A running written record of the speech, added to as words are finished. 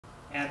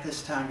At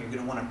this time, you're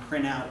going to want to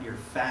print out your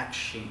fact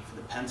sheet for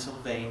the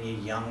Pennsylvania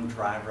Young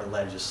Driver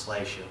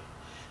legislation.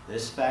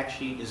 This fact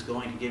sheet is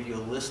going to give you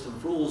a list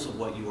of rules of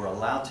what you are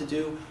allowed to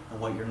do and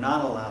what you're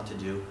not allowed to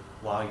do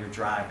while you're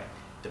driving,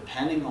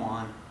 depending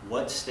on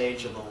what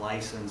stage of the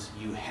license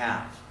you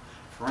have.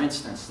 For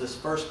instance, this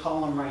first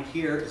column right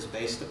here is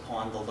based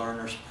upon the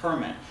learner's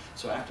permit.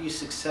 So after you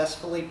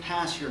successfully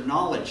pass your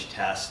knowledge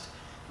test,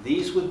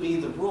 these would be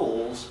the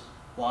rules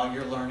while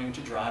you're learning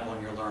to drive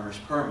on your learner's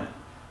permit.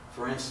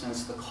 For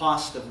instance, the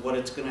cost of what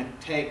it's going to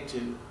take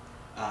to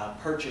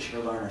purchase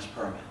your learner's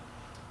permit.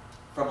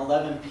 From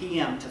 11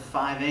 p.m. to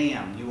 5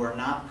 a.m., you are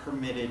not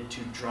permitted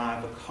to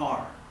drive a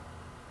car.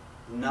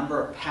 The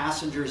number of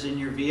passengers in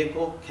your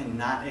vehicle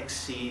cannot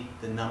exceed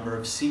the number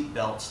of seat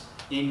belts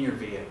in your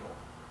vehicle.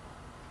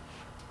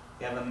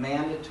 You have a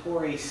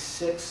mandatory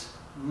 6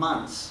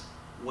 months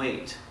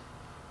wait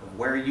of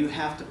where you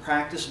have to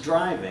practice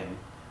driving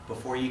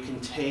before you can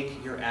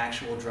take your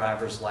actual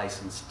driver's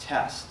license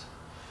test.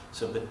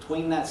 So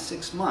between that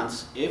 6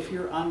 months, if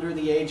you're under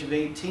the age of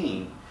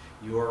 18,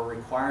 you are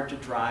required to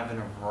drive in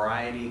a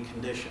variety of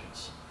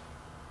conditions.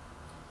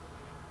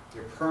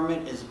 Your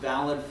permit is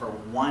valid for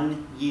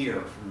 1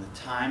 year from the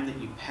time that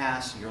you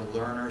pass your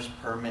learner's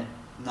permit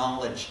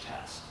knowledge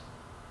test.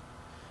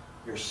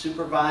 Your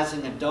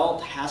supervising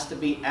adult has to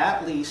be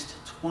at least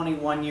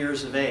 21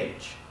 years of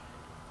age.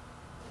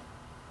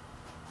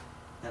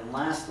 And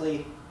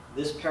lastly,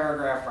 this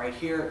paragraph right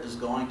here is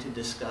going to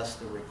discuss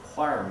the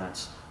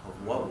requirements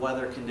of what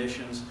weather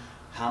conditions,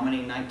 how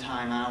many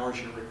nighttime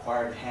hours you're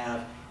required to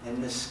have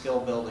in this skill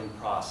building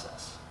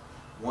process.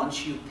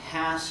 Once you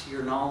pass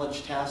your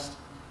knowledge test,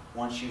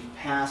 once you've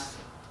passed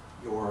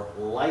your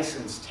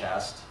license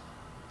test,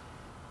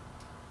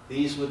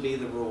 these would be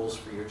the rules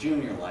for your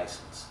junior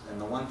license.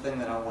 And the one thing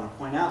that I want to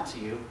point out to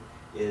you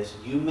is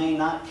you may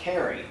not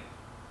carry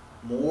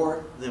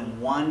more than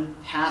one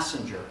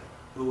passenger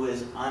who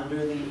is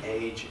under the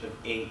age of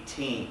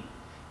 18.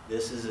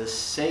 This is a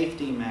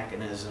safety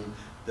mechanism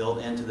built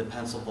into the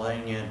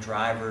Pennsylvania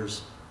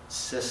driver's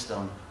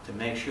system to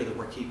make sure that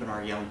we're keeping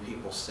our young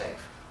people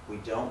safe. We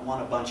don't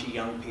want a bunch of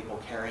young people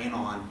carrying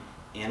on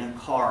in a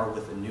car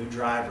with a new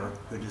driver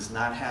who does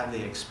not have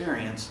the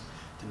experience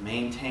to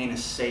maintain a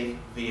safe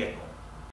vehicle.